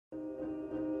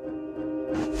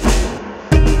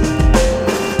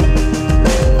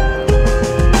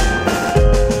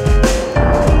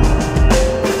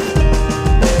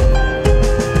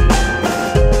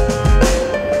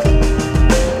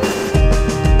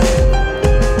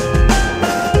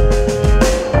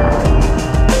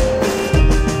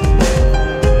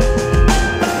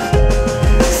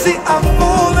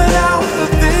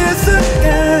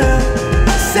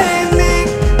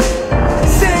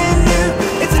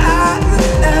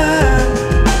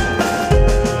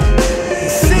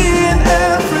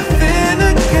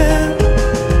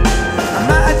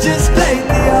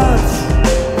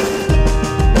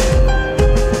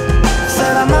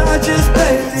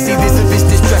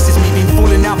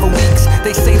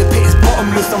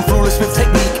wordsmith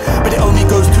technique, but it only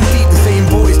goes too deep. The saying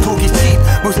bought is talk is cheap.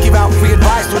 Most give out free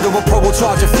advice, whether a pro will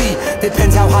charge a fee.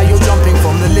 Depends how high you're jumping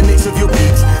from the limits of your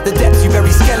peaks. The depths you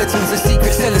bury skeletons, the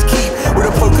secret sellers keep. With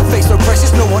a poker face so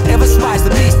precious, no one ever spies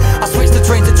the beast. I switch the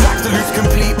train to tracks, the loop's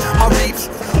complete. I reaped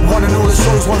one and all the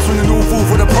shows, once from the new fool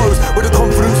for the pros. With a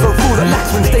confidence so full that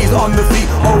lacks when stays on the feet.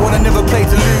 Oh, and I never play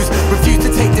to lose, refuse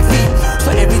to take defeat. So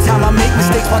every time I make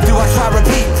mistakes, why do I try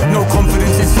repeat? No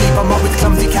confidence in sleep, I'm up with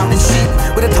clumsy counting sheep.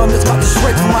 With a tongue that's cut to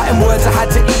shreds from writing words I had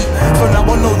to eat. So now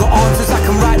I know the answers, I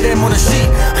can write them on a sheet.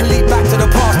 And lead back to the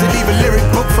past to leave a lyric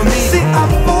book for me. See,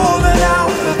 I'm falling out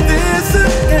of this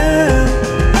again.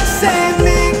 Same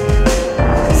me,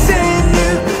 same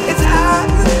you, it's out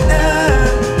there.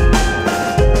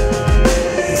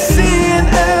 Seeing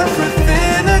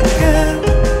everything again.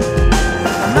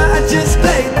 I might just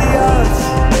play the odds.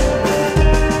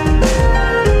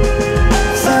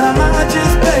 Said I might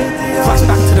just play the odds.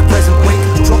 Flashback to the present, wake,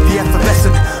 drop the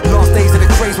effervescent. Last days of the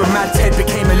craze when Mad Ted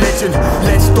became a legend.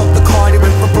 Let's stop the card, it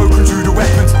went for broken, drew the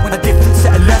weapons. When a different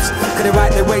set of lefts could have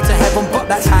right their way to heaven, but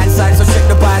that's hindsight, so check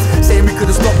the bias. Saying we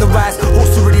could have stopped the rise,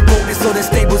 horse already bought this, so the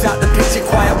stables out the picture.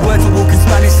 Quiet words are walking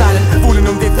Spanish silent, falling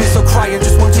on their fists, so crying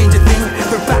just won't change a thing.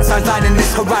 The bat signs lining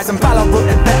this horizon, Ballard wrote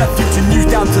a better future, news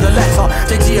down to the letter.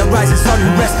 JG, a rising sun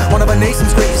who rests, one of our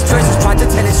nation's greatest treasures, tried to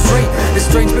tell it straight. The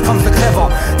strange becomes the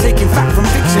clever, taking fact from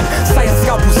fiction, science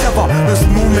scalpel sever. No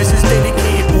small measures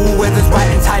dedicated, all weathers,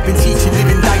 writing, typing, teaching,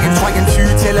 living, dying, trying to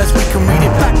tell us we can read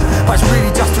it back. But it's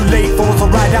really just too late for us to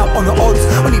ride out on the odds.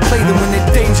 Only play them when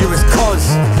they're dangerous, cause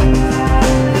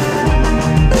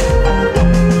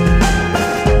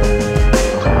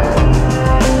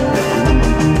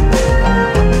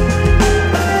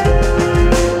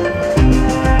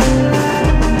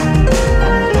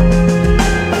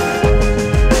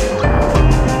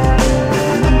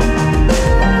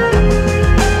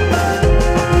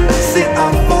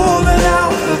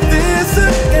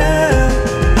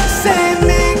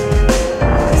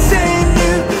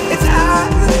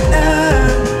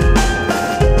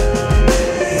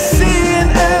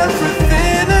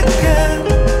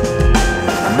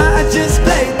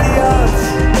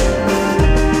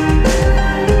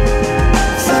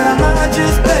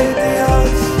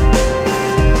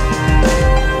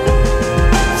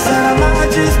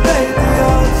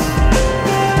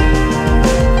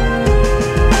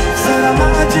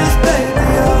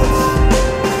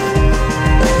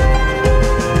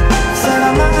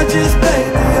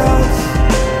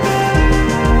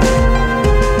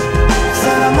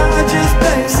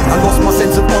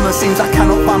seems I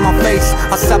cannot find my face.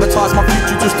 I sabotage my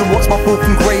future just to watch my fall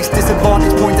from grace.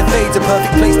 Disadvantage point to fade, a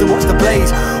perfect place to watch the blaze.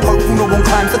 Hopeful no one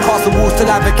climbs the castle walls to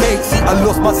advocate. See, I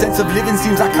lost my sense of living,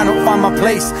 seems I cannot find my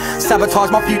place. Sabotage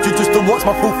my future just to watch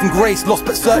my fall from grace. Lost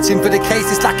but searching for the case,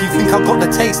 it's like you think I've got the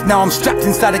taste. Now I'm strapped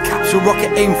inside a capsule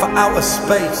rocket aimed for outer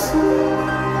space.